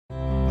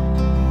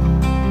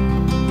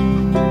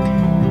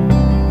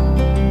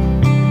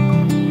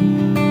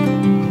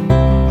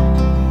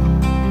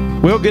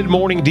good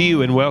morning to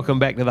you, and welcome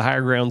back to the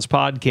Higher Grounds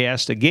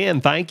podcast. Again,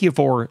 thank you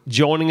for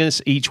joining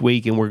us each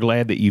week, and we're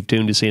glad that you've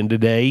tuned us in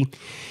today.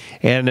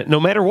 And no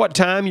matter what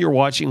time you're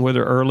watching,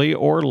 whether early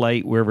or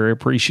late, we're very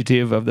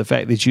appreciative of the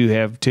fact that you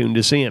have tuned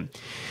us in.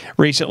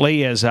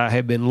 Recently, as I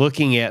have been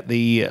looking at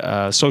the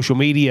social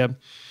media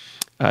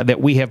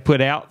that we have put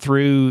out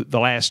through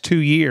the last 2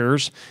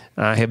 years,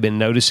 I have been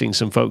noticing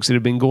some folks that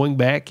have been going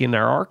back in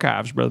our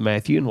archives, Brother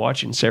Matthew, and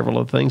watching several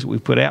of the things that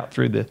we've put out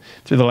through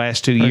the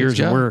last 2 years.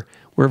 And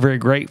we're very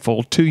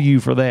grateful to you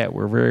for that.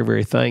 We're very,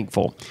 very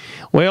thankful.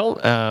 Well,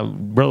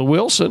 Brother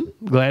Wilson,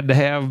 glad to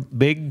have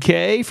Big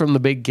K from the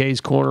Big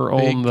K's Corner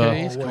on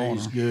the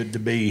Always good to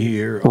be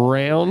here.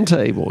 round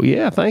table.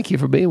 Yeah, thank you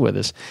for being with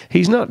us.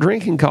 He's not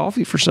drinking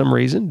coffee for some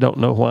reason. Don't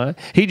know why.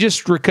 He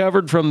just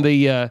recovered from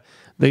the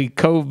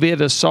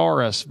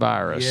COVID-asaurus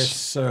virus. Yes,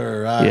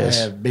 sir. I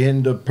have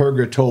been to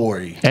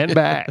purgatory. And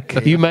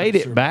back. You made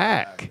it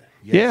back.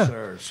 Yes,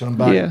 sir.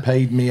 Somebody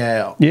paid me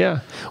out. Yeah.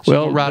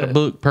 Well, write a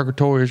book,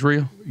 Purgatory is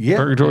Real. Yeah.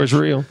 Purgatory is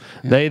real.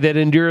 Yeah. They that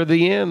endure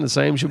the end, the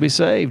same shall be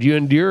saved. You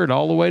endured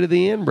all the way to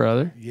the end,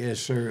 brother. Yes,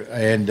 sir.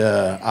 And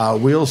I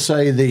will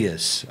say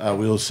this. I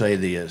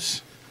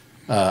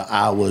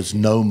was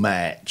no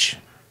match.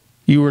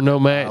 You were no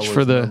match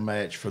for the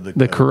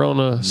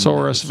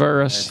Coronasaurus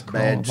virus. That's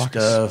bad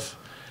stuff.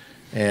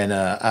 And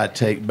I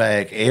take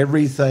back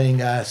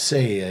everything I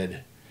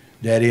said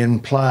that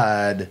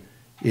implied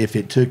if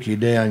it took you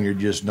down, you're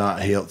just not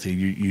healthy.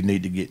 You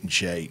need to get in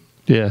shape.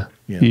 Yeah.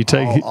 You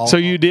know, so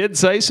you did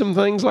say some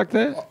things like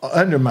that?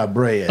 Under my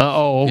breath.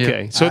 Oh,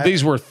 okay. Yeah. So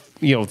these were,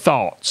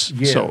 thoughts,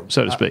 so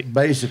to speak.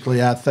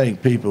 Basically, I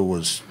think people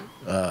was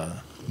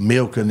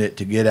milking it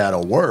to get out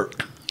of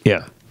work.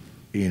 Yeah.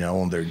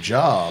 On their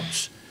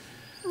jobs.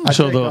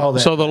 So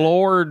the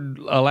Lord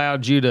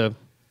allowed you to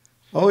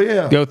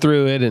go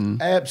through it.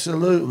 And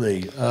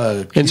absolutely.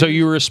 And so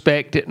you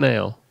respect it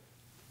now?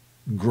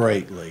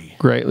 Greatly.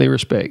 Greatly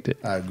respect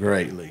it.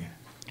 Greatly.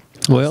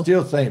 Well, I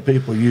still think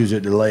people use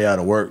it to lay out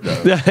of work,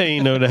 though.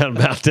 Ain't no doubt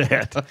about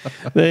that.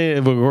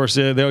 Of course,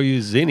 they'll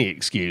use any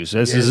excuse.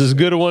 This is as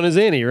good a one as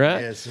any,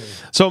 right? Yes, sir.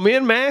 So me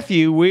and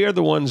Matthew, we are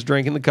the ones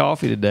drinking the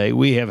coffee today.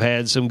 We have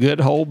had some good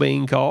whole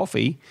bean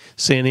coffee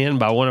sent in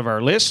by one of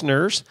our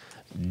listeners.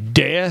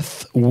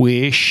 Death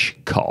Wish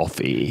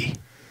Coffee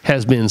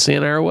has been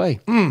sent our way.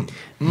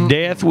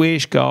 Death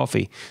Wish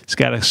Coffee. It's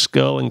got a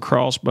skull and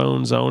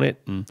crossbones on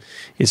it, and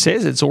it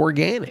says it's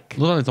organic.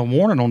 Look, there's a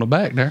warning on the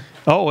back there.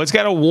 Oh, it's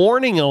got a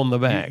warning on the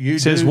back. It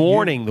says,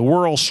 warning, the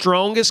world's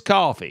strongest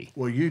coffee.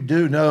 Well, you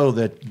do know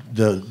that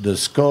the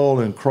skull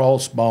and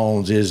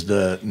crossbones is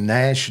the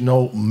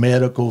national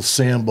medical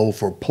symbol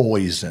for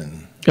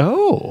poison.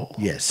 Oh.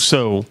 Yes.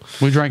 So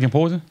we drinking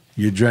poison?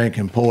 You're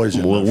drinking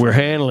poison. Well, we're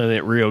handling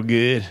it real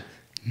good.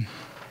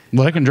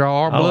 Well, they can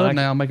draw our blood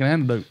now and make an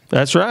antidote.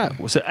 That's right.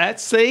 So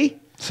see?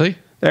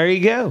 There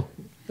you go.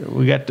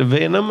 We got the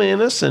venom in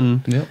us,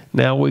 and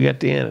now we got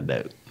the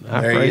antidote.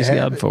 I praise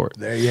God for it.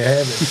 There you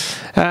have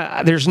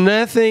it. There's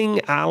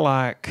nothing I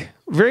like,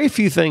 very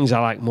few things I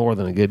like more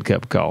than a good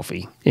cup of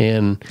coffee.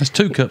 And that's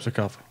 2 cups of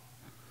coffee.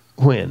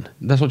 When?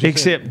 That's what you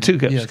Except said. 2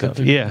 cups of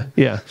coffee.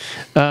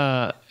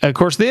 Yeah. Of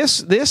course, this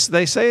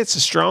they say it's the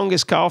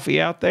strongest coffee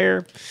out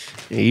there.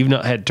 You've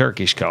not had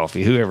Turkish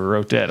coffee. Whoever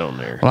wrote that on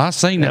there? Well, I've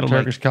seen that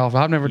Turkish coffee.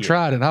 I've never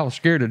tried it. I was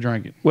scared to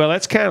drink it. Well,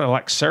 that's kind of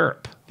like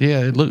syrup.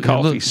 Yeah, it looked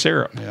coffee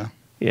syrup.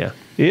 Yeah.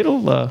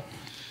 It'll.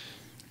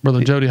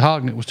 Brother Jody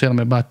Hognett was telling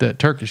me about that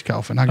Turkish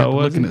coffee, and I got to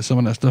looking at some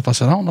of that stuff. I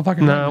said, I don't know if I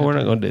can. No, we're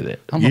not going to do that.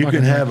 You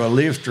can have a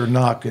lifter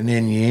knocking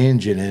in your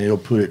engine, and it'll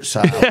put it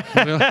silent. Good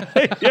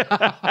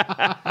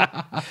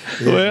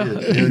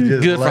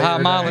for high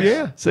mileage.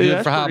 Yeah, see,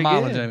 good for high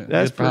mileage. Ain't it?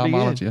 That's good for high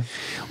mileage. Yeah.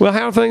 Well,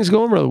 how are things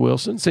going, Brother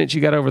Wilson? Since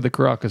you got over the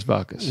Caracas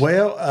Bacchus?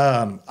 Well,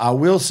 I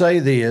will say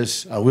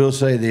this.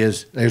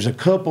 There's a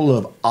couple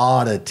of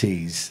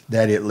oddities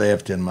that it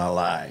left in my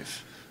life.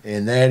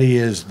 And that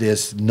is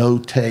this no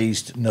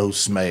taste, no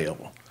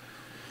smell.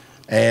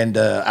 And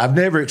I've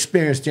never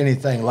experienced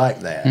anything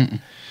like that.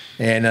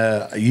 And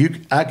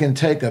I can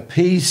take a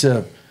piece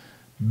of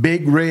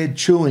Big Red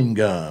chewing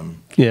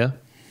gum,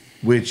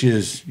 which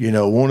is,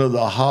 one of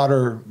the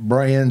hotter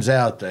brands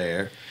out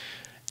there,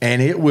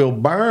 and it will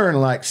burn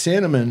like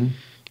cinnamon,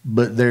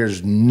 but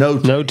there's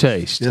no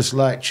taste. Just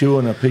like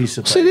chewing a piece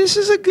of paper. See, this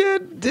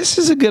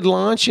is a good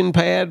launching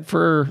pad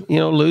for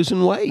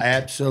losing weight.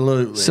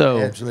 Absolutely.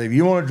 Absolutely. If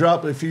you want to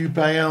drop a few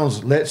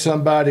pounds, let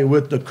somebody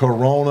with the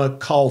corona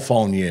cough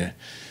on you,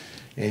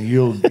 and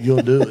you'll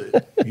do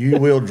it. You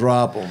will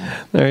drop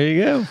them. There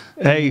you go.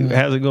 Hey,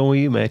 how's it going with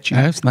you, Matthew?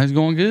 Things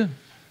going good.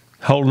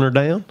 Holding her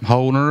down?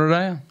 Holding her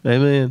down.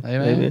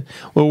 Amen.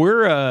 Well,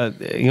 we're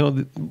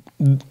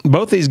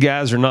both these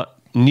guys are not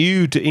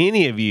new to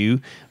any of you,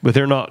 but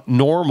they're not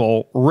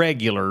normal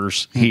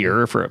regulars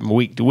here from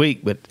week to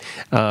week. But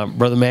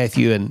Brother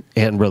Matthew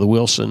and Brother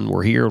Wilson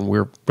were here,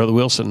 and Brother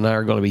Wilson and I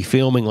are going to be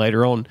filming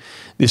later on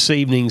this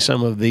evening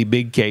some of the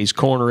Big K's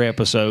Corner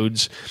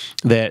episodes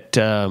that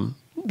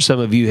some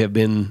of you have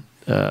been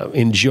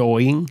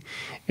enjoying.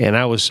 And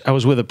I was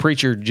with a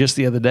preacher just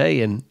the other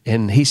day,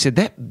 and he said,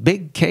 that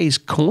Big K's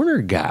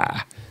Corner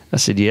guy. I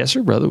said, yes,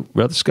 sir, Brother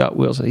Scott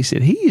Wilson. He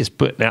said, he is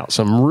putting out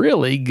some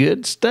really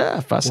good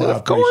stuff. I said,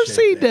 of course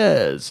he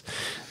does.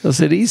 I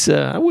said,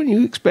 I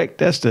wouldn't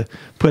expect us to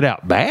put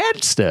out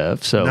bad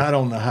stuff. So not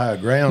on the higher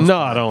grounds.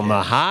 Not on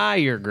the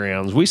higher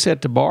grounds. We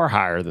set the bar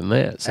higher than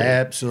that. So.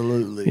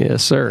 Absolutely.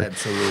 Yes, sir.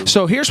 Absolutely.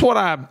 So here's what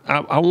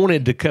I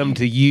wanted to come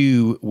to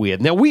you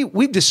with. Now,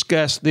 we've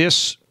discussed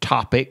this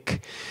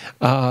topic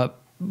 2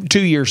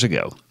 years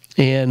ago.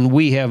 And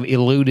we have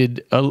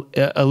alluded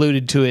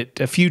to it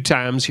a few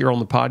times here on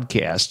the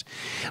podcast.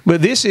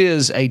 But this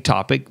is a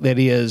topic that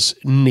is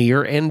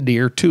near and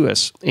dear to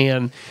us.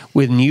 And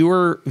with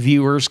newer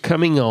viewers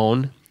coming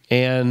on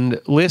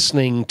and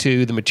listening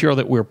to the material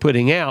that we're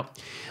putting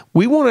out,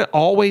 we want to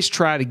always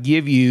try to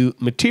give you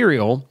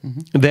material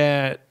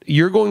that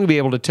you're going to be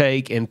able to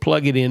take and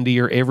plug it into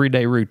your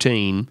everyday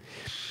routine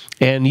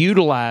and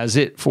utilize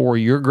it for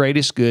your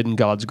greatest good and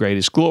God's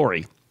greatest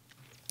glory.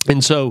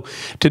 And so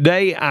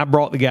today I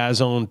brought the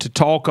guys on to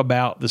talk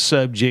about the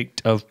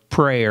subject of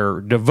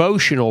prayer,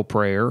 devotional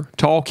prayer,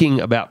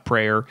 talking about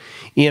prayer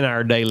in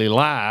our daily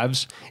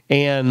lives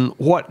and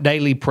what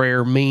daily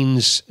prayer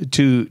means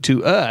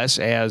to us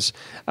as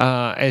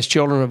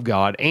children of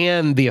God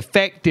and the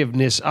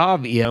effectiveness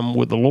of Him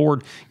with the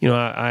Lord. You know,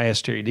 I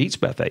asked Terry Dietz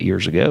about that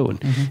years ago,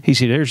 and he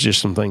said, there's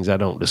just some things I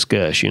don't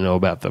discuss,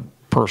 about the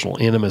personal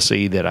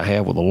intimacy that I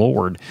have with the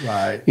Lord.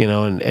 Right.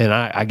 And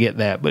I get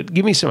that. But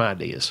give me some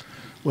ideas.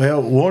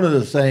 Well, one of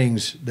the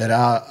things that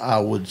I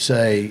would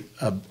say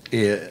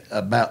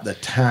about the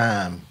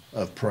time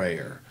of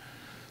prayer,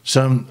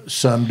 some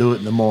do it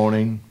in the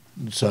morning,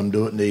 some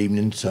do it in the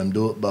evening, some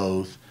do it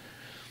both.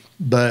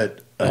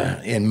 But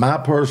in my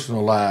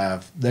personal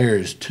life,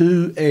 there's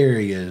 2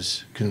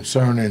 areas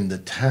concerning the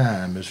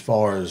time as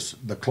far as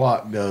the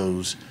clock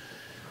goes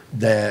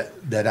that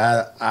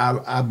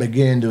I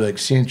began to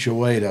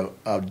accentuate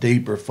a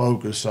deeper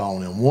focus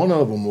on. And one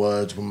of them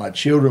was when my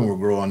children were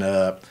growing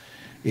up,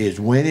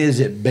 is when is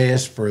it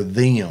best for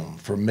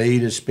me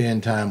to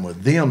spend time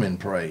with them in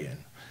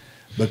praying?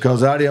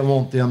 Because I didn't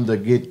want them to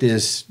get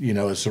this,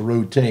 it's a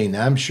routine.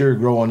 I'm sure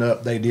growing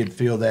up they did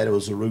feel that it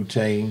was a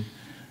routine.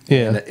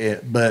 Yeah.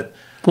 But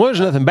there's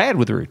nothing bad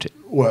with the routine.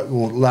 Well,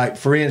 like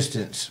for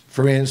instance,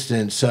 there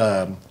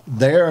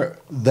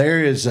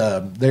is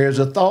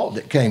a thought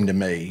that came to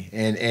me,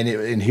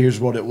 and here's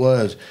what it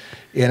was.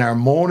 In our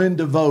morning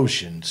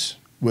devotions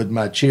with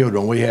my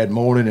children, we had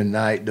morning and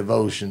night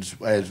devotions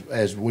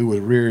as we were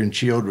rearing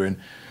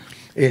children.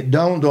 It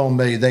dawned on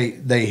me,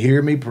 they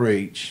hear me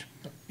preach,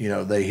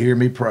 they hear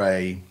me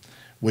pray,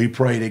 we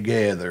pray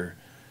together,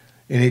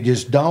 and it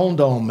just dawned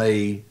on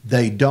me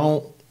they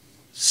don't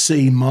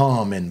see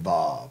mom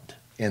involved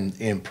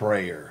in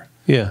prayer.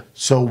 Yeah.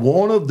 So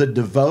one of the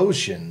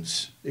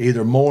devotions,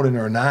 either morning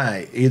or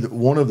night, either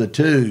one of the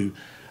two,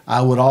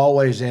 I would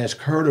always ask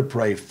her to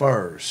pray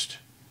first.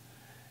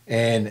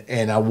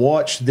 And I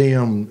watched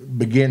them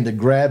begin to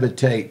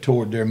gravitate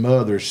toward their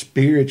mother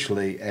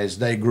spiritually as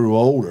they grew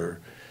older.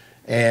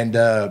 And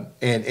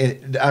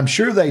I'm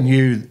sure they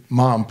knew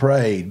mom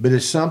prayed, but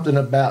it's something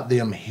about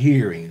them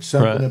hearing,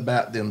 something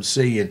about them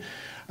seeing.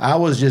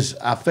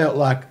 I felt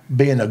like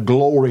being a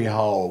glory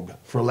hog,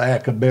 for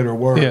lack of better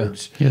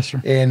words. Yeah. Yes,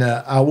 sir. And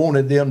I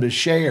wanted them to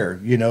share,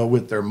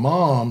 with their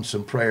mom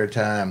some prayer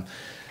time.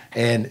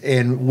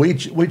 And we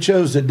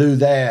chose to do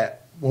that.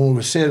 When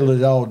we settled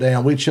it all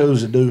down, we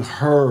chose to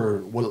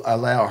we'll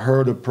allow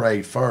her to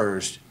pray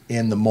first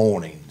in the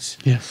mornings.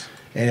 Yes.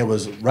 And it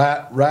was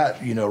right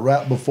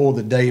before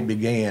the day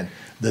began.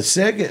 The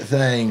second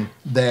thing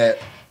that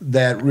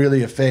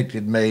really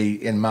affected me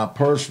in my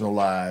personal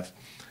life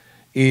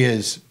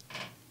is,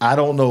 I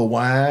don't know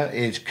why,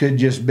 it could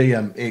just be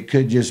a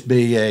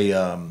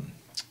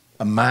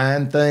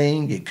mind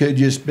thing. It could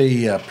just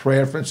be a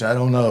preference. I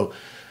don't know.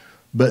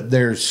 But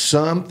there's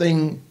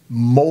something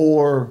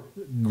more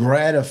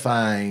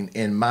gratifying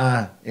in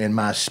my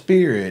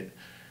spirit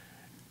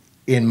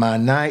in my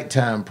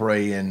nighttime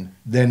praying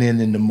than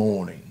in the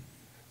morning.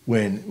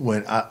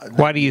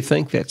 Why do you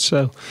think that's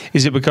so?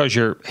 Is it because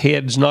your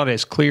head's not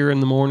as clear in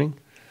the morning?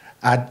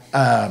 I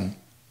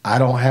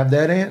don't have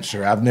that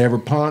answer. I've never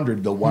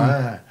pondered the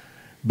why,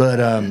 but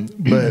I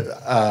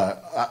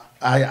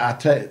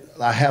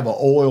have an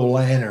oil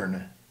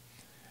lantern,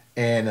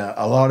 and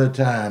a lot of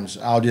times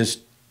I'll just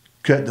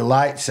cut the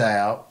lights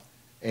out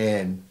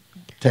and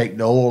take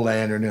the oil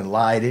lantern and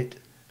light it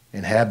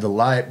and have the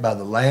light by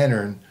the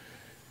lantern.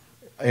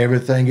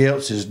 Everything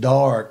else is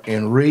dark,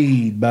 and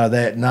read by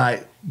that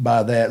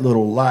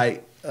little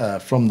light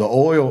from the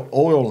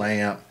oil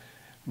lamp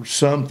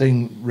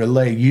something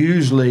relay.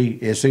 Usually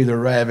it's either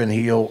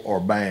Ravenhill or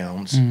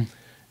Bounds.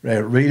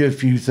 Read a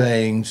few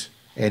things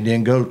and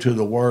then go to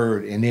the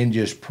Word and then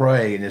just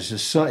pray. And it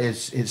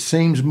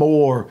seems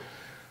more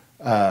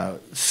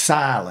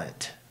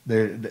silent.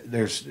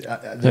 There's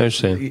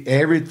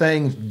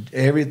everything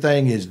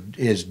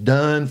is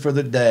done for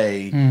the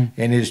day,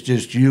 and it's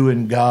just you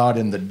and God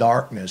in the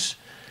darkness.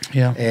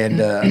 Yeah. And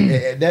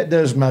that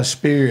does my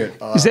spirit.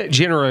 Is that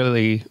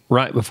generally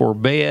right before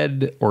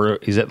bed, or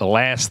is that the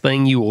last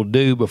thing you will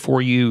do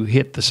before you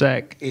hit the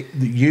sack?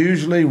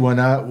 Usually when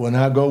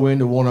I go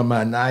into one of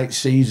my night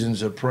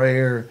seasons of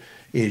prayer,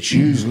 it's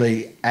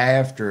usually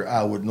after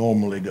I would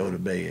normally go to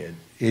bed.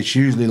 It's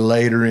usually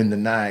later in the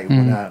night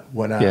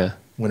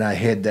when I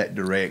head that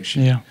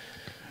direction. Yeah.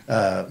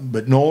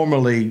 But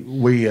normally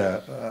we,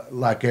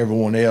 like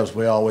everyone else,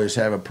 we always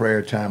have a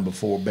prayer time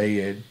before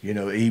bed,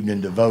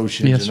 evening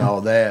devotions and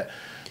all that.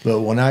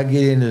 But when I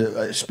get into,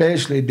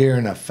 especially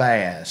during a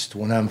fast,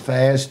 when I'm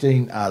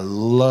fasting, I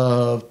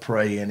love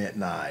praying at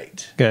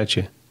night.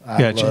 Gotcha.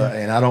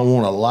 And I don't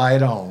want a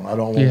light on. I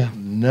don't want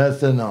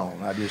nothing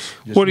on. I just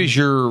what is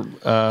your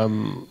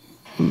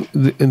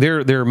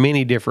there are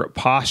many different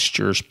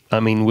postures. I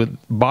mean, with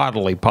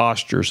bodily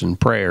postures in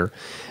prayer.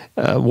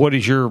 What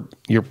is your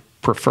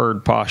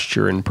preferred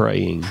posture in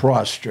praying?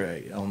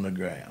 Prostrate on the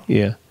ground.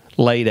 Yeah,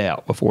 laid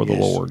out before the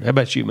Lord. How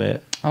about you,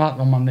 Matt? I like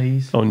on my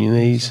knees. On your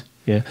knees.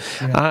 Yeah.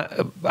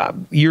 I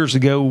years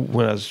ago,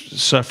 when I was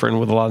suffering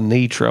with a lot of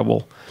knee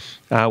trouble,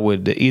 I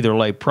would either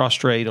lay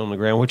prostrate on the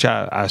ground, which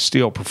I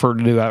still prefer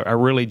to do. I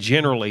really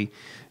generally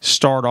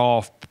start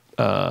off.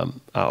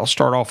 I'll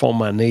start off on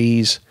my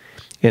knees,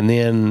 and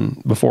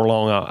then before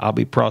long, I'll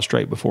be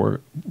prostrate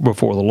before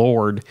the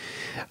Lord.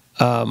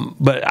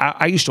 But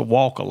I used to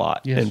walk a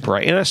lot and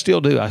pray, and I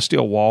still do. I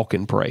still walk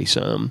and pray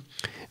some.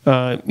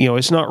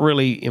 It's not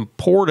really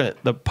important,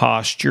 the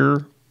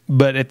posture,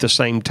 but at the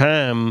same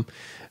time,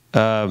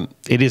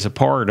 it is a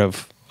part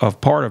of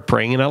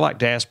praying. And I like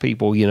to ask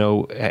people,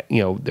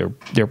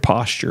 their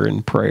posture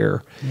in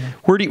prayer. Yeah.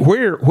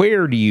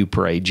 Where do you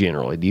pray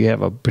generally? Do you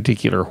have a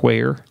particular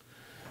where?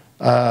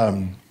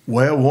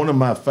 Well, one of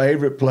my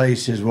favorite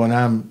places when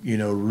I'm,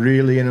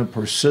 really in a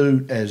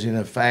pursuit, as in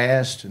a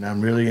fast, and I'm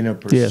really in a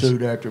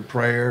pursuit after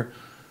prayer.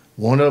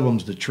 One of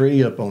them's the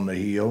tree up on the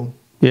hill.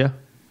 Yeah.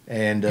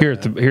 And here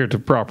at the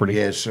property.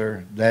 Yes,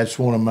 sir. That's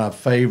one of my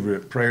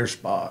favorite prayer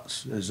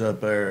spots. Is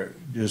up there,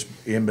 just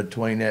in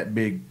between that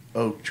big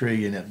oak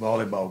tree and that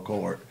volleyball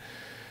court,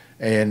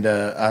 and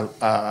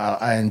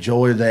I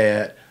enjoy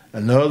that.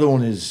 Another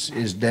one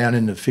is down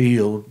in the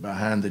field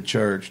behind the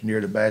church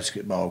near the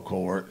basketball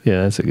court.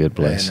 Yeah, that's a good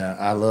place. And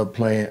I love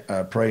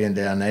praying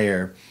down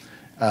there.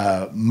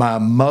 My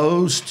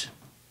most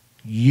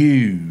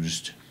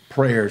used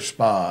prayer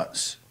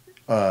spots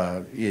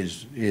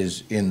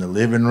is in the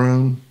living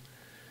room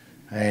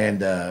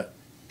and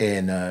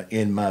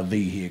in my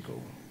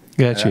vehicle.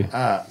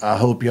 Gotcha. I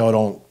hope y'all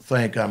don't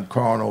think I'm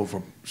carnal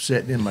for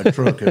sitting in my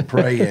truck and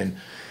praying.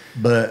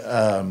 But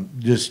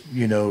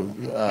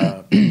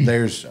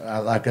there's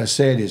like I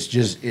said, it's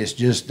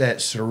just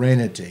that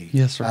serenity.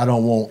 Yes, sir. I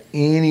don't want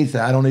anything.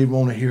 I don't even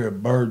want to hear a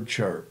bird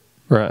chirp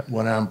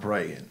when I'm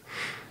praying.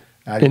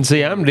 And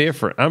see, I'm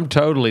different. I'm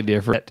totally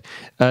different.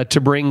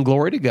 To bring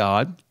glory to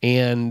God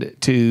and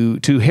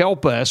to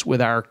help us with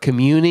our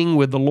communing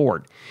with the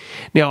Lord.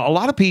 Now, a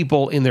lot of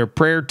people in their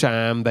prayer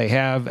time, they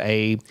have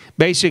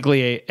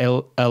basically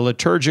a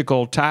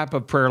liturgical type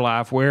of prayer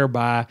life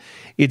whereby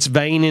it's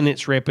vain in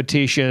its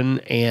repetition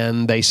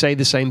and they say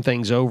the same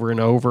things over and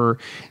over,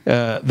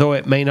 though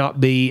it may not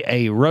be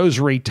a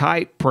rosary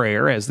type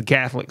prayer as the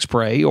Catholics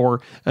pray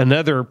or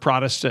another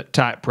Protestant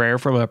type prayer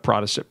from a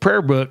Protestant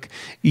prayer book,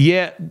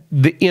 yet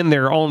in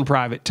their own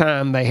private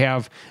time, they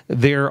have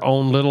their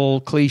own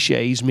little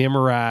cliches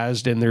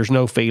memorized and there's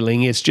no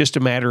feeling. It's just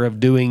a matter of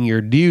doing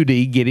your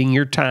duty, getting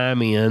your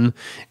time in,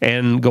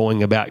 and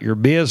going about your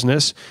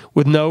business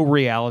with no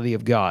reality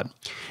of God.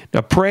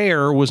 Now,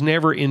 prayer was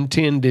never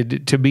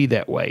intended to be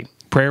that way.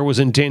 Prayer was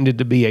intended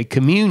to be a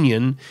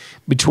communion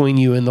between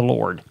you and the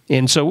Lord.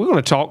 And so we're going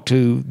to talk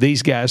to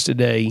these guys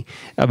today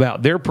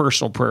about their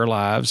personal prayer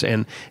lives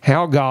and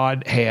how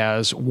God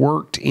has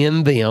worked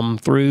in them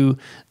through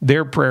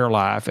their prayer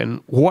life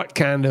and what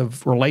kind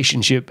of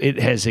relationship it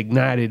has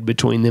ignited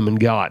between them and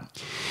God.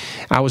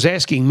 I was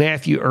asking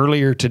Matthew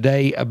earlier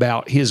today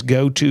about his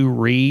go-to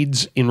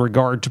reads in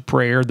regard to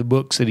prayer, the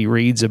books that he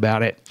reads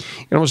about it.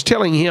 And I was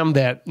telling him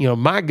that,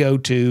 my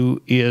go-to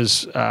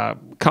is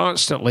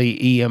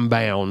constantly E.M.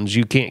 Bounds.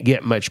 You can't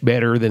get much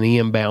better than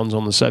E.M. Bounds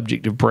on the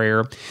subject of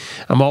prayer.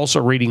 I'm also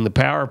reading The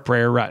Power of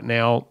Prayer right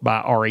now by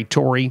R.A.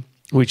 Torrey,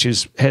 which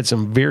has had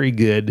some very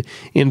good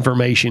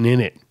information in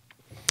it.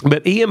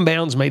 But E.M.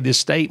 Bounds made this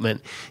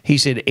statement. He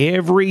said,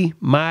 every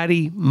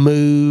mighty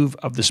move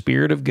of the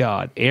Spirit of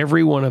God,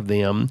 every one of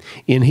them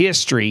in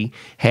history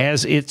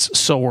has its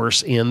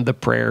source in the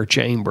prayer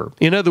chamber.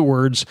 In other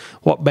words,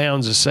 what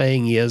Bounds is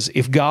saying is,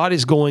 if God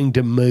is going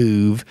to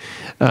move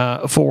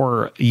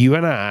for you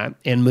and I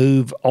and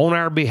move on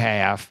our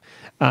behalf,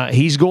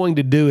 He's going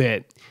to do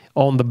it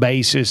on the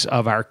basis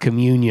of our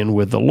communion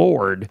with the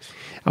Lord.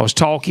 I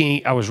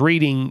was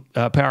reading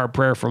Power of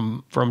Prayer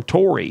from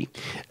Torrey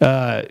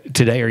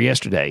today or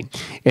yesterday,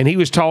 and he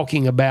was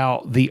talking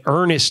about the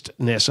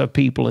earnestness of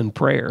people in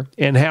prayer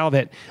and how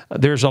that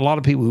there's a lot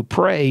of people who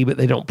pray, but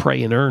they don't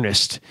pray in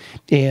earnest,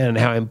 and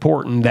how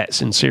important that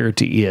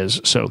sincerity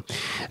is. So,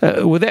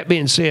 with that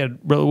being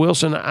said, Brother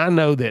Wilson, I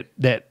know that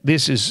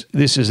this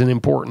is an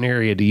important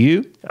area to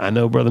you. I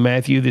know, Brother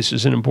Matthew, this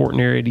is an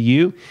important area to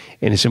you,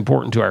 and it's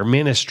important to our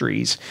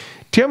ministries.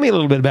 Tell me a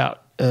little bit about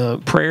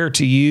prayer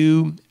to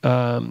you.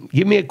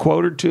 Give me a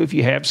quote or two if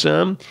you have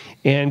some,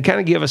 and kind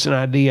of give us an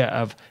idea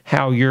of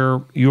how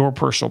your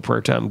personal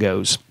prayer time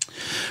goes.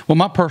 Well,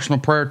 my personal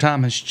prayer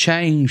time has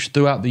changed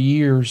throughout the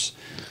years.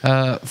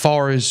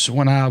 Far as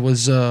when I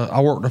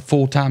worked a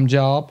full-time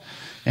job,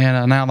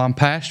 and now that I'm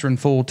pastoring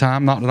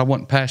full-time, not that I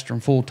wasn't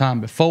pastoring full-time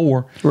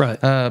before, right?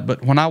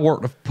 But when I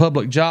worked a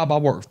public job, I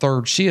worked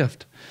third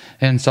shift.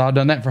 And so I've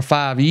done that for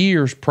 5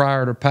 years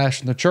prior to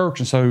pastoring the church.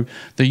 And so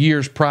the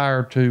years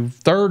prior to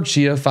third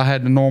shift, I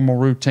had the normal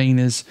routine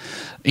as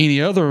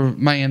any other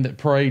man that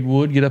prayed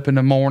would: get up in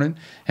the morning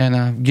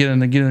and get in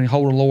the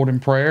hold of the Lord in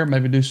prayer,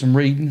 maybe do some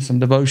reading, some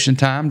devotion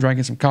time,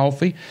 drinking some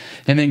coffee,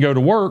 and then go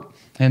to work.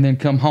 And then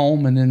come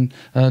home and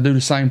then do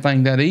the same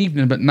thing that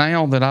evening. But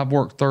now that I've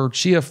worked third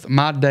shift,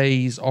 my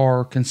days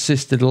are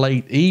consisted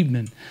late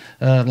evening.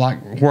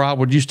 Like where I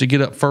would used to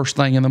get up first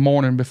thing in the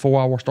morning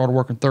before I started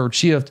working third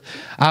shift,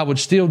 I would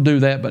still do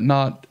that, but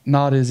not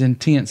as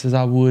intense as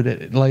I would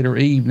at later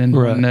evening.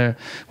 Right.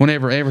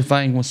 Whenever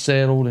everything was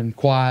settled and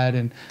quiet,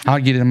 and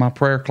I'd get in my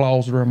prayer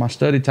closet or my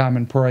study time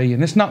and pray.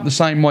 And it's not the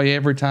same way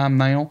every time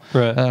now.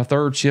 Right.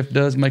 Third shift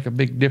does make a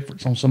big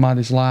difference on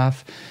somebody's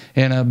life,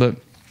 and but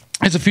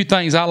there's a few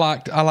things I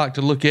like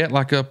to look at.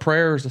 Like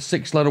prayer is a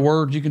 6-letter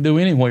word you can do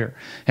anywhere,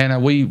 and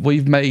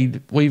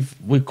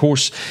of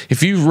course,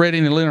 if you've read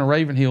any of Leonard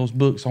Ravenhill's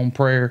books on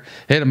prayer,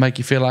 it'll make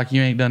you feel like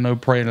you ain't done no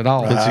praying at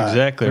all. That's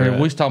exactly right. We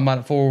was talking about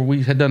it before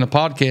we had done a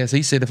podcast.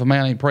 He said if a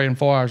man ain't praying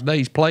 4 hours a day,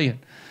 he's playing.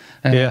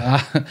 And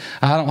yeah.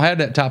 I don't have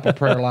that type of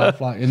prayer life.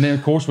 And then,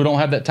 of course, we don't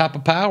have that type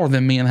of power that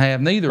men have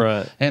neither.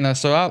 Right. And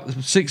so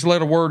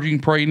 6-letter word, you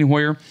can pray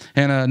anywhere.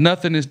 And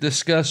nothing is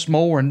discussed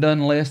more and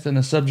done less than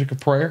the subject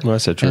of prayer. Well,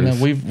 that's the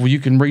truth. And you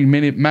can read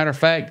many. Matter of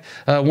fact,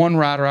 one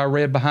writer I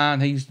read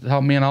behind, he's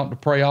taught men ought to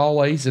pray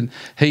always. And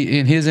he,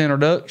 in his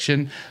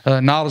introduction,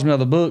 acknowledgement of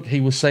the book, he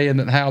was saying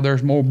that how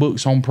there's more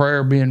books on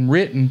prayer being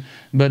written,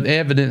 but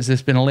evidence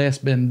that's been less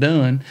been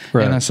done.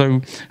 Right. And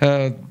so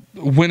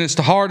when it's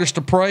the hardest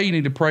to pray, you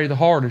need to pray the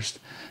hardest.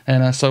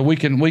 And so we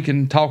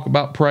can talk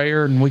about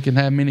prayer, and we can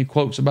have many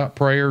quotes about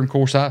prayer. And of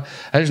course,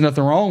 there's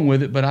nothing wrong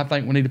with it, but I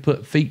think we need to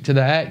put feet to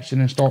the action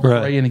and start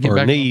praying and get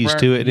back knees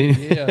to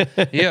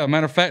it. Yeah.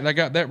 Matter of fact, I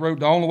got that wrote.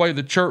 The only way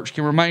the church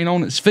can remain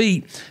on its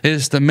feet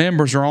is the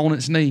members are on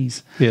its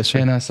knees. Yes, sir.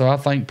 And so I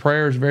think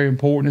prayer is very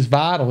important. It's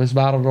vital. It's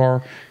vital to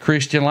our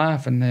Christian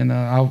life, and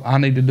I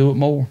need to do it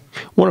more.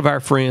 One of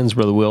our friends,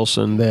 Brother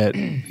Wilson, that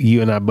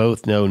you and I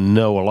both know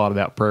a lot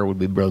about prayer would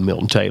be Brother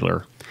Milton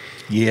Taylor.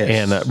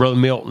 Yes. And Brother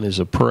Milton is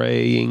a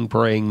praying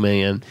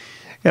man.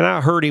 And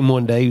I heard him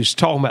one day. He was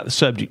talking about the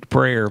subject of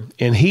prayer,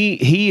 and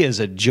he is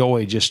a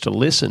joy just to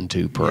listen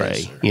to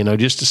pray. Yes,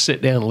 just to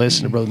sit down and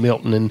listen to Brother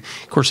Milton. And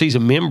of course, he's a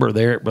member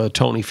there at Brother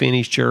Tony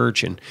Finney's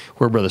church, and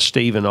where Brother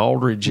Stephen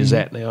Aldridge is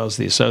at now as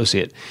the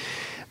associate.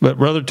 But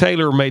Brother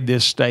Taylor made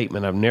this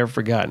statement. I've never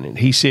forgotten it.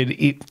 He said,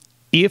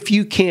 "If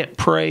you can't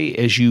pray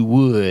as you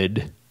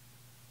would,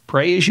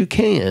 pray as you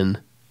can."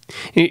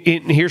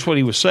 And here's what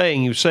he was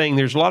saying. He was saying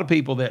there's a lot of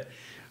people that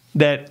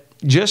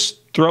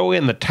just throw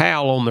in the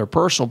towel on their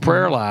personal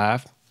prayer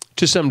life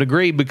to some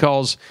degree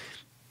because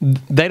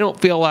they don't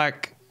feel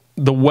like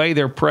the way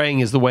they're praying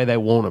is the way they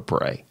want to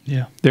pray.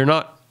 Yeah. They're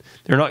not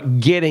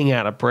getting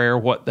out of prayer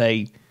what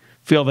they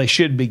feel they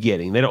should be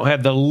getting. They don't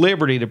have the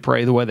liberty to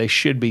pray the way they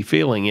should be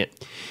feeling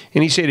it.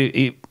 And he said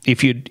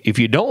if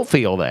you don't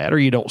feel that or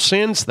you don't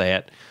sense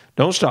that,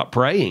 don't stop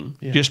praying.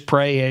 Yeah. Just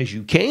pray as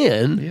you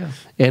can,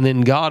 and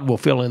then God will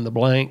fill in the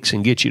blanks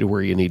and get you to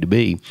where you need to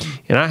be.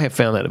 And I have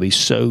found that to be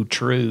so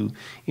true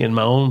in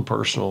my own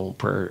personal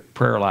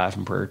prayer life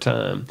and prayer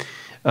time.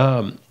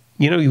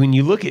 When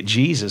you look at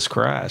Jesus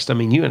Christ, I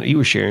mean, you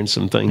were sharing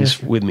some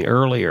things with me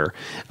earlier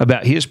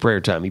about his prayer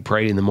time. He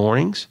prayed in the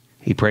mornings.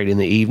 He prayed in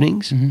the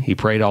evenings. Mm-hmm. He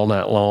prayed all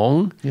night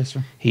long. Yes,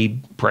 sir.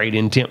 He prayed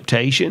in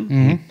temptation.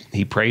 Mm-hmm.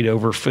 He prayed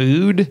over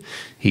food.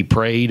 He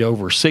prayed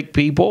over sick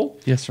people.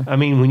 Yes, sir. I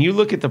mean, when you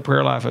look at the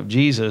prayer life of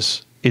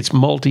Jesus, it's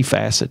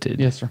multifaceted.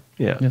 Yes, sir.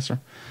 Yeah. Yes, sir.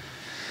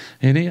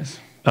 It is.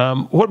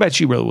 What about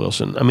you, Brother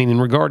Wilson? I mean,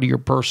 in regard to your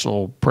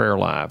personal prayer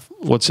life,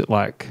 what's it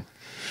like?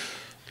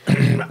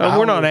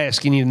 We're not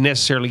asking you to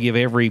necessarily give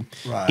every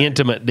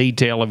intimate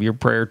detail of your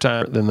prayer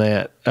time than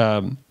that.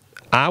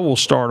 I will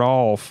start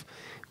off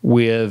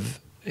with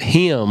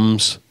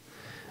hymns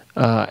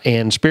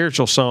and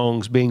spiritual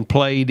songs being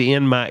played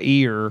in my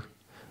ear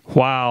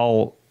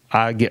while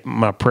I get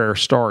my prayer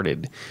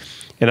started.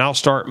 And I'll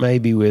start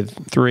maybe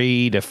with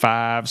 3 to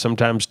 5,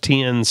 sometimes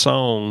 10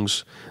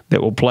 songs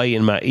that will play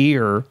in my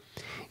ear.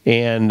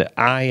 And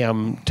I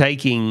am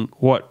taking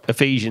what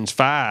Ephesians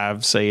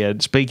 5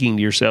 said, speaking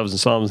to yourselves in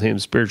psalms,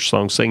 hymns, spiritual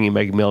songs, singing,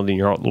 making melody in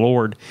your heart, the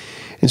Lord.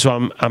 And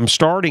so I'm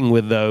starting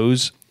with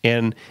those.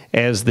 And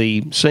as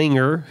the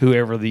singer,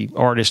 whoever the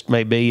artist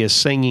may be, is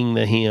singing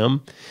the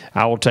hymn,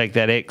 I will take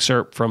that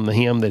excerpt from the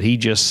hymn that he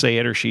just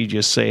said or she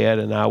just said,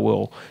 and I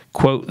will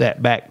quote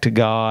that back to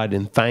God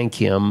and thank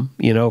him,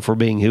 for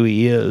being who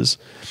he is.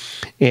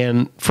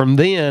 And from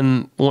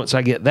then, once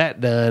I get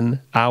that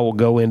done, I will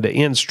go into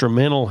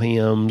instrumental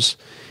hymns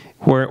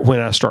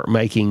when I start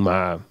making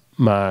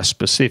my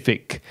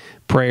specific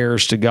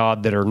prayers to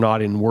God that are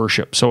not in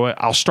worship. So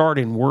I'll start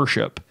in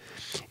worship,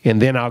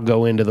 and then I'll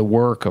go into the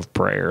work of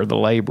prayer, the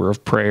labor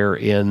of prayer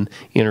in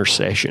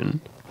intercession.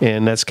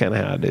 And that's kind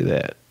of how I do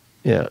that.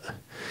 Yeah.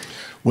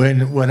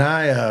 When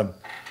I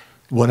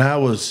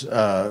was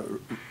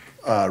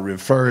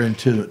referring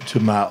to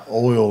my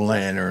oil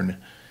lantern,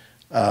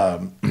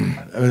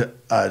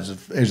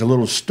 there's a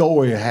little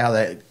story of how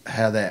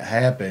that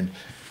happened.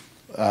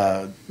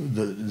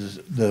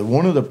 The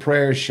one of the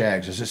prayer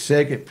shacks, it's the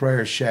second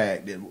prayer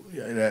shack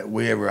that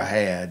we ever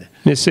had.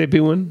 Mississippi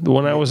one, the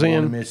one I was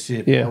in?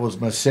 Mississippi. Yeah. That was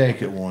my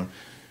second one.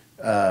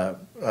 A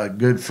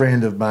good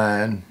friend of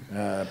mine,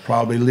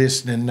 probably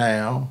listening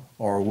now,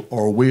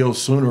 or will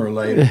sooner or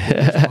later to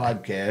this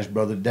podcast,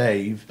 Brother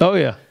Dave. Oh,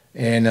 yeah.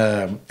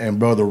 And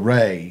Brother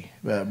Ray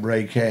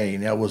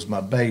Kane. That was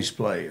my bass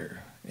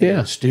player. Yeah.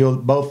 And still,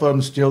 both of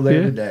them still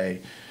there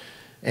today.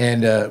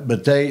 And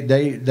but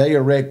they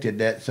erected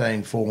that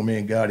thing for me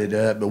and got it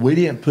up, but we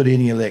didn't put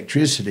any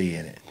electricity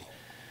in it.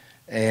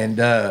 And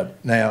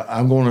now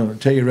I'm going to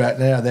tell you right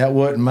now, that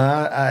wasn't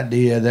my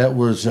idea. That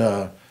was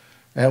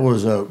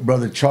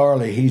Brother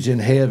Charlie. He's in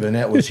heaven.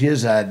 That was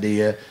his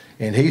idea.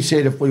 And he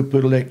said if we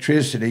put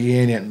electricity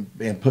in it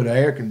and put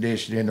air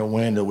conditioning in the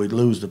window, we'd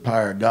lose the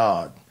power of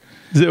God.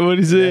 Is that what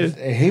he said?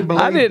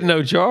 I didn't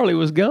know Charlie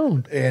was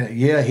gone. And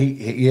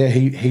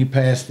he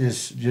passed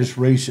this just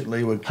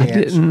recently with cancer.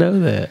 I didn't know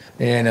that.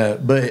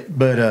 And but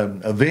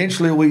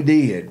eventually we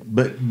did.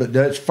 But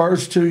those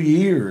first 2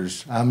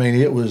 years,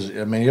 it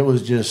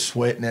was just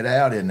sweating it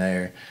out in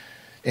there.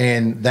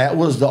 And that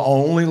was the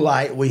only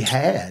light we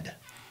had.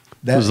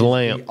 That was the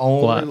lamp. The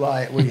only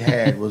light we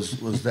had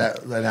was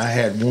that I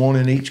had one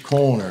in each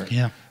corner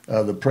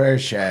of the prayer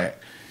shack.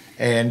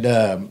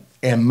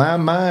 And my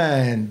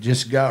mind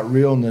just got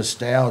real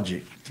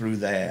nostalgic through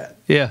that.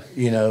 Yeah.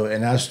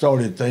 And I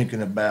started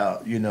thinking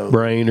about,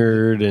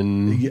 Brainerd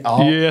and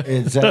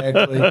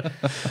exactly.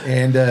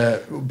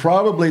 And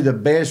probably the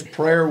best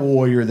prayer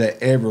warrior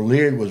that ever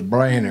lived was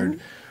Brainerd.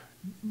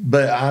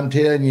 But I'm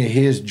telling you,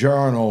 his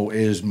journal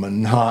is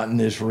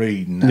monotonous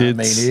reading.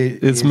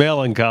 It's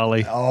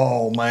melancholy.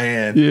 Oh,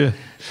 man. Yeah.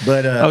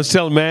 But I was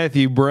telling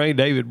Matthew,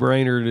 David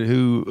Brainerd,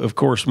 who, of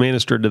course,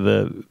 ministered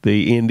to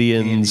the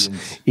Indians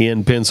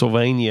in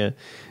Pennsylvania,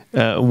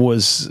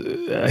 was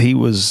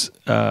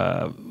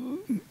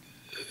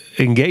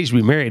engaged to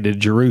be married to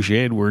Jerusha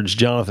Edwards,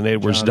 Jonathan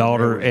Edwards'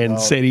 daughter,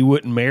 and said he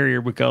wouldn't marry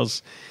her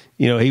because,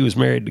 he was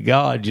married to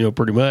God,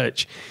 pretty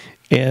much.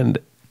 And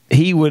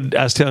I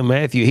was telling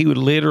Matthew, he would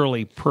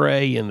literally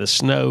pray in the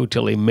snow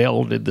till he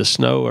melted the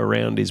snow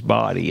around his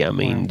body.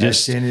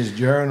 That's in his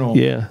journal.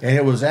 Yeah. And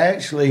it was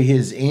actually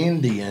his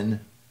Indian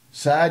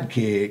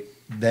sidekick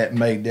that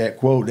made that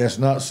quote. That's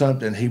not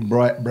something he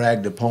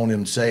bragged upon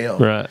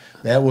himself. Right.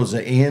 That was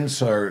an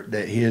insert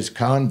that his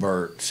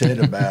convert said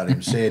about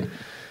him. Said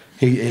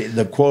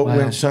the quote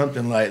went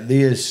something like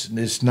this.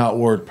 It's not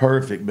word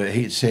perfect, but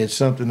he said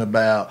something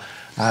about,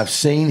 I've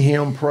seen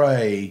him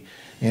pray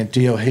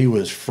until he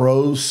was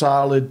froze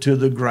solid to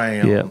the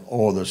ground,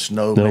 or the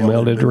snow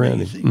melted around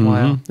him. Mm-hmm.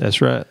 Wow, that's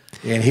right.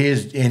 And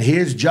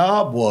his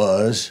job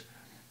was,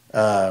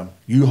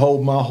 you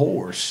hold my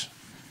horse.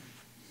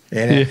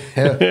 And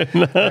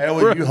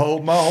you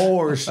hold my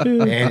horse.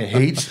 And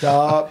he'd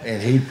stop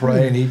and he'd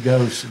pray and he'd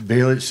go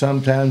village.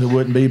 Sometimes it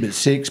wouldn't be but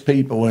 6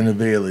 people in the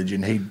village,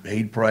 and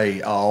he'd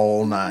pray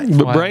all night.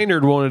 But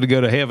Brainerd wanted to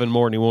go to heaven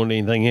more than he wanted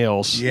anything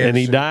else. Yes, and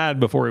he sir. died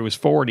before he was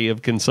 40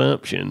 of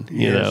consumption,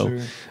 Yes,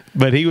 sir.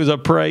 But he was a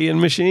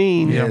praying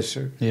machine. Yes,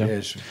 sir. Yeah.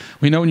 Yes, sir.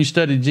 We know when you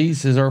study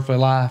Jesus' earthly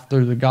life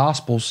through the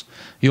Gospels,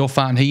 you'll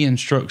find he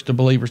instructs the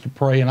believers to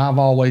pray. And I've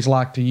always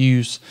liked to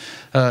use,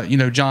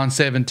 John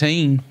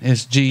 17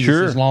 as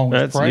Jesus'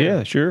 longest prayer.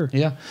 Yeah, sure.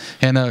 Yeah.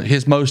 And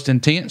his most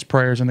intense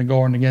prayers in the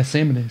Garden of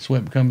Gethsemane,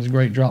 sweat becomes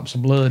great drops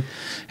of blood.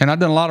 And I've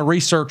done a lot of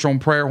research on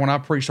prayer when I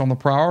preached on the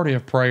priority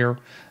of prayer.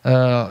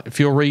 If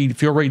you'll read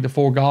the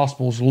 4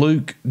 Gospels,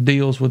 Luke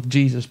deals with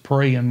Jesus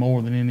praying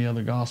more than any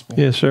other gospel.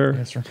 Yes, sir.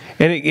 Yes, sir.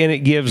 And it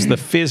gives the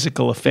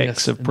physical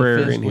effects of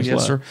prayer in his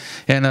life. Sir.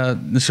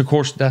 And this, of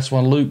course, that's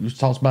why Luke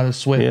talks about his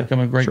sweat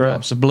becoming great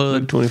drops of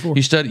blood. Luke 24.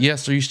 You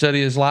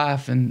study his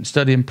life and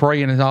study him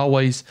praying. And I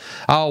always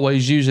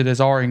use it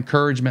as our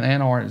encouragement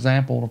and our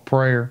example of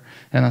prayer.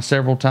 And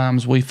several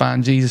times we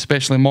find Jesus,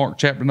 especially in Mark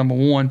chapter number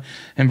 1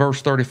 and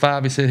verse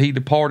 35, he said, he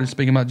departed,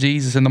 speaking about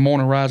Jesus, in the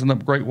morning rising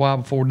up a great while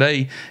before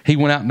day. He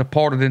went out and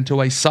departed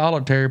into a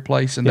solitary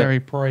place, and there he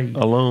prayed.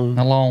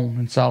 Alone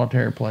in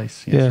solitary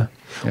place. Yes, yeah. sir.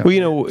 Yep. Well,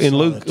 you know, in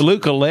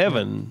Luke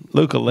 11,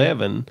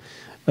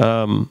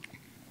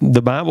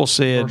 the Bible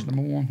said, Verse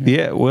number 1,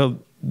 yeah, well,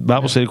 the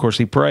Bible said, of course,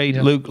 he prayed.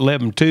 Yep. Luke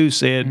 11:2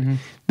 said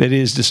that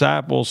his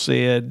disciples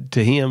said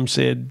to him,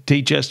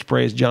 teach us to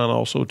pray as John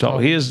also taught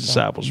his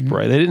disciples to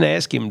pray. They didn't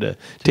ask him to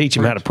teach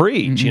him how to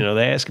preach. You know,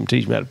 they asked him to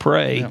teach him how to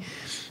pray.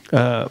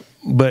 Yep.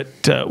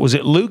 But was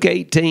it Luke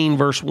 18,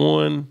 verse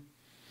 1,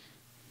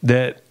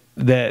 that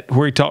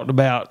where he talked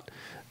about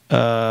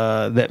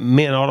that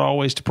men ought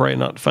always to pray and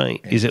not to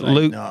faint? Is it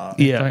Luke? Not.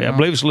 Yeah, I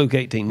believe it's Luke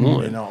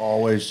 18:1. And not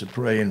always to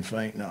pray and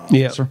faint not.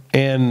 Yeah, sir.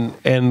 and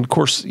of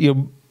course, you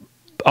know,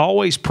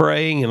 always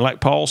praying, and like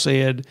Paul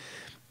said,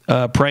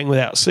 praying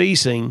without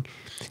ceasing,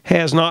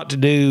 has not to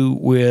do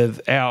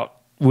with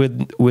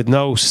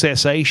no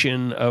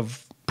cessation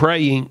of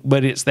praying,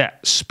 but it's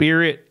that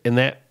spirit and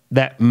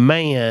that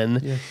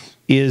man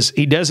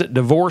he doesn't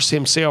divorce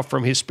himself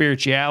from his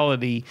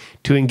spirituality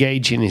to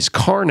engage in his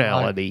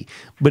carnality,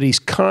 but he's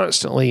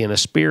constantly in a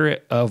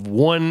spirit of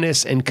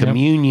oneness and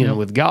communion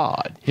with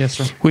God. Yes,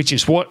 sir. Which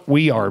is what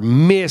we are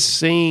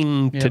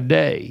missing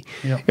today.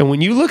 Yep. And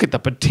when you look at the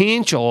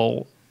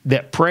potential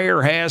that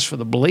prayer has for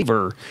the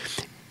believer,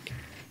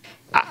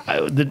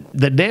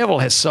 the devil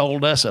has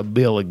sold us a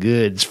bill of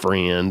goods,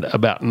 friend,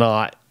 about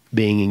not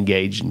being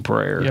engaged in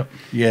prayer. Yep.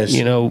 Yes.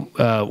 You know,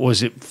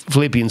 was it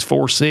Philippians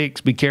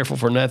 4:6? Be careful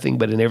for nothing,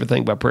 but in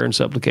everything by prayer and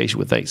supplication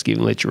with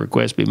thanksgiving, let your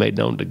requests be made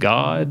known to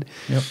God.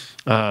 Yep.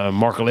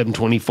 Mark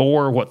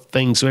 11:24, what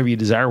things soever you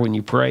desire when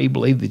you pray,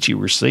 believe that you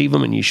receive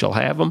them and you shall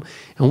have them.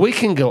 And we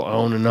can go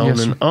on and on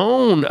and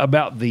on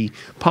about the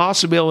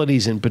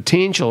possibilities and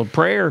potential of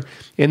prayer.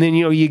 And then,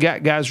 you know, you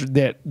got guys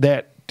that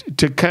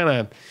to kind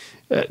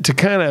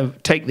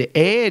of take the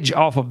edge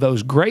off of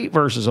those great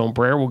verses on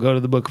prayer, we'll go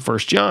to the book of 1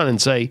 John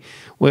and say,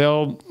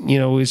 well, you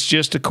know, it's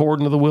just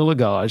according to the will of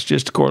God. It's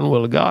just according to the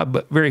will of God.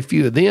 But very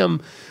few of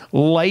them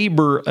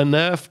labor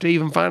enough to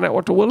even find out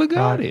what the will of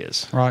God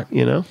is. Right.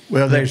 You know?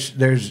 Well, there's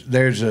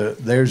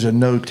a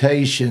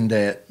notation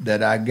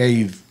that I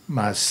gave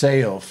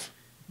myself,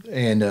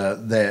 and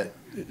that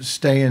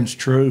stands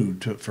true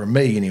for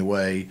me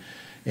anyway,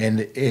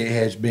 and it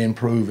has been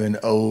proven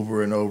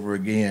over and over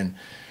again.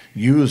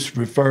 You was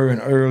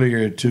referring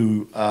earlier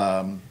to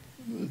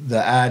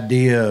the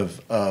idea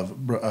of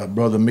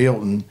Brother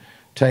Milton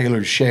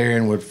Taylor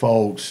sharing with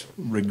folks,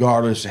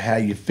 regardless of how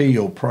you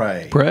feel,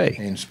 pray. Pray.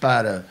 In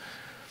spite of,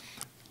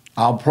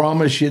 I'll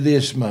promise you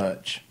this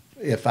much.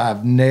 If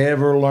I've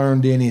never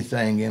learned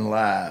anything in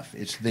life,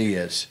 it's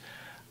this.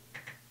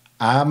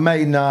 I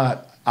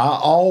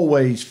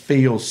always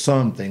feel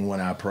something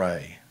when I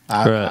pray.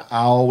 I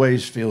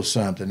always feel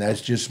something.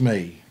 That's just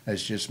me.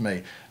 That's just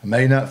me. I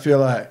may not feel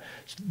like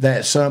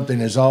that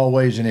something is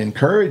always an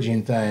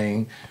encouraging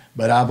thing,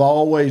 but I've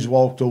always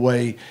walked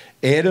away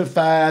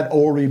edified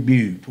or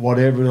rebuked,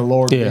 whatever the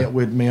Lord met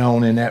with me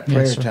on in that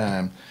prayer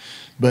time.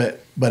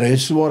 But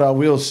this is what I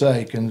will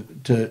say,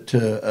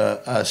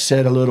 to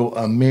set a little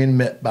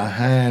amendment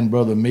behind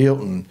Brother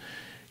Milton.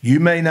 You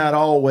may not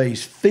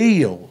always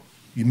feel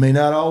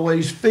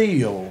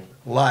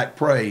like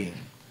praying,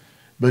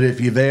 but if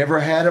you've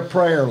ever had a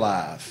prayer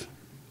life,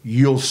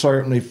 you'll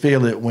certainly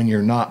feel it when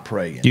you're not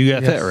praying. You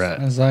got that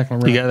right. Exactly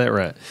right. You got that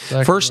right.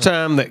 Exactly First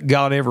time that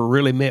God ever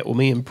really met with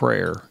me in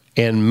prayer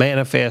and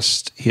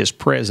manifest his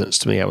presence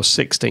to me, I was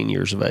 16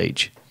 years of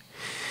age.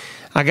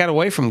 I got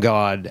away from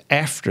God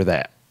after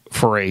that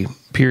for a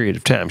period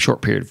of time,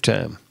 short period of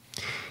time.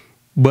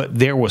 But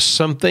there was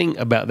something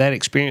about that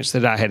experience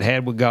that I had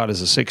had with God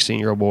as a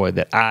 16-year-old boy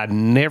that I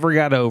never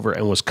got over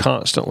and was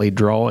constantly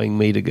drawing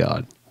me to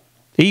God.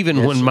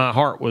 Even when my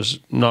heart was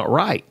not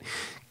right,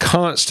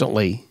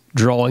 constantly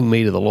drawing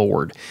me to the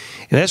Lord.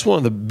 And that's one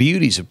of the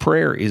beauties of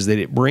prayer, is that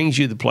it brings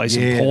you to the place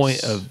and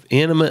point of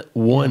intimate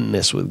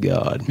oneness with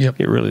God.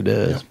 Yep. It really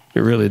does. Yep. It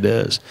really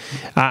does.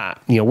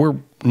 We're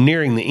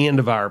nearing the end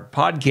of our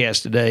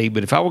podcast today,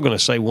 but if I were going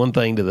to say one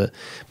thing to the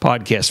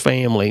podcast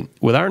family,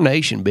 with our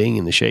nation being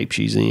in the shape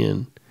she's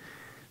in,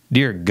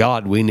 dear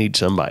God, we need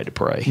somebody to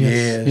pray.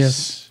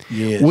 Yes.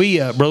 We,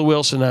 Brother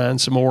Wilson and I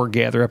and some more,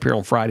 gather up here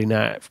on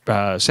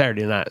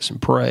Saturday nights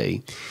and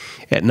pray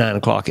at 9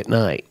 o'clock at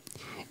night.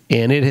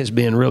 And it has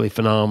been really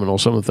phenomenal,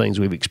 some of the things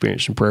we've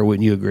experienced in prayer.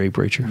 Wouldn't you agree,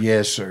 preacher?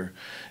 Yes, sir.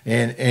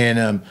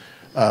 And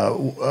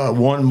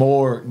one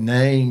more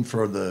name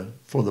for the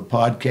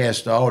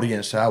podcast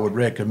audience I would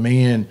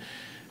recommend,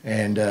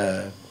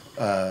 and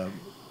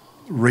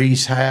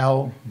Reese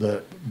Howell,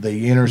 the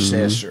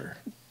Intercessor.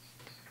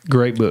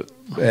 Great book.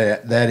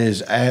 That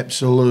is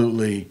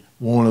absolutely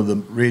one of the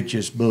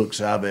richest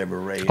books I've ever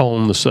read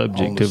on the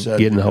subject of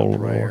getting a hold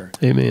of prayer.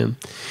 Amen.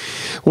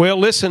 Well,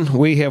 listen,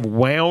 we have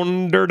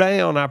wound her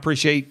down. I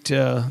appreciate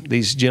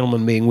these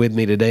gentlemen being with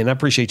me today, and I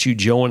appreciate you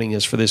joining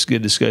us for this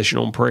good discussion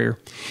on prayer.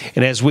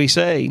 And as we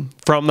say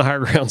from the Higher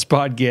Grounds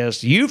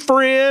podcast, you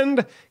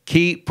friend,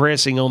 keep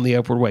pressing on the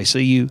upward way.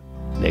 See you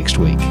next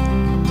week.